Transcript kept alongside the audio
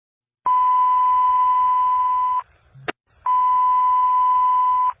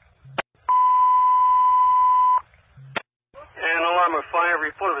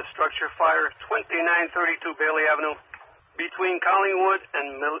report of a structure fire, 2932 Bailey Avenue, between Collingwood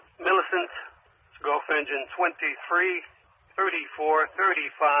and Millicent. Gulf engine 23, 34,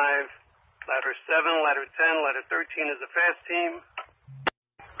 35, ladder 7, ladder 10, ladder 13 is the fast team.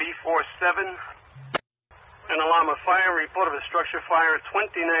 B47. An alarm of fire, report of a structure fire,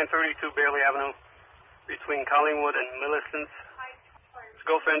 2932 Bailey Avenue, between Collingwood and Millicent.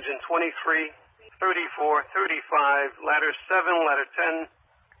 Gulf engine 23, 34, 35, ladder 7, ladder 10,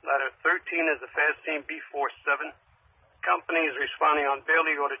 ladder 13 is the fast team, B47. Company is responding on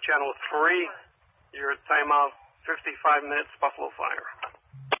Bailey. Go to channel 3. Your timeout, 55 minutes, Buffalo Fire.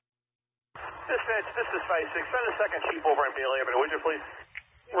 Dispatch, this is 5-6. Send a second chief over on Bailey Ave, would you please?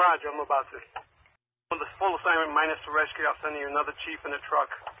 Roger, I'm about to. On the full assignment minus the rescue, I'll send you another chief in the truck.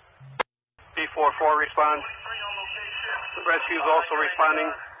 B44 responds. The rescue is also responding.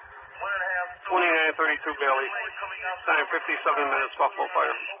 2932 Bailey. Time 57 minutes, Buffalo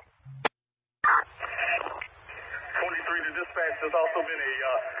Fire. 23 to dispatch. There's also been a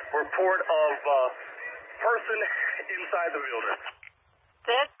report of person inside the building.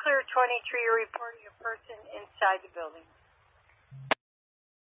 That's clear. 23, you're reporting a person inside the building.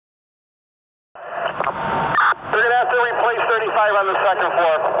 They're going to have to replace 35 on the second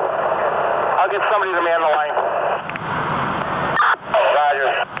floor. I'll get somebody to man the line. Roger.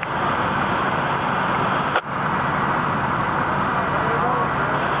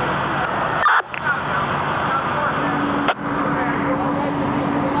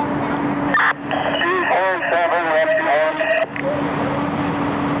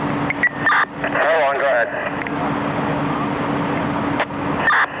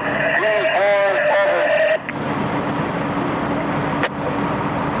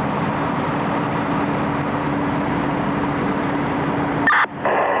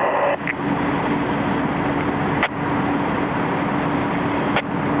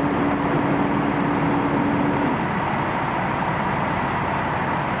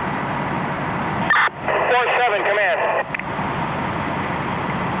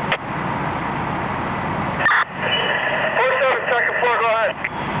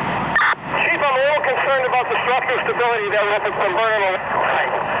 Stability that if it's been burning away.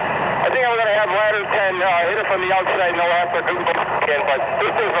 I think I'm going to have ladder 10 hit it from the outside, no after again, but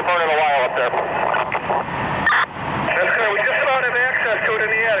this thing's been burning a while up there. That's good. We just about have access to it in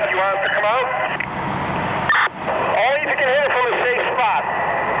the attic. You want us to come out? Only if you can hit it from a safe spot.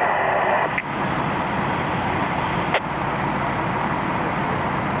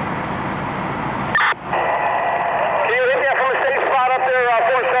 Can you hit that from a safe spot up there,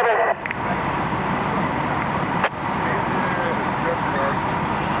 47?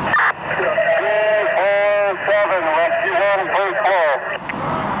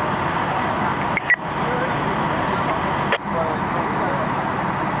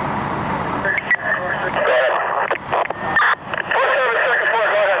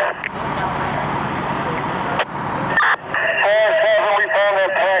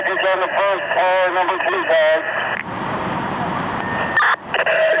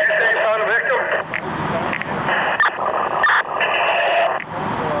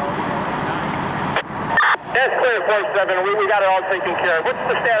 We got it all taken care of. What's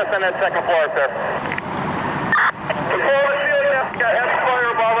the status on that second floor up there? The floor is ceiling up. Got heavy fire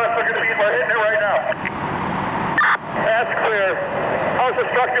above us. We're hitting it right now. That's clear. How's the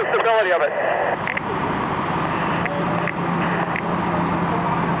structural stability of it?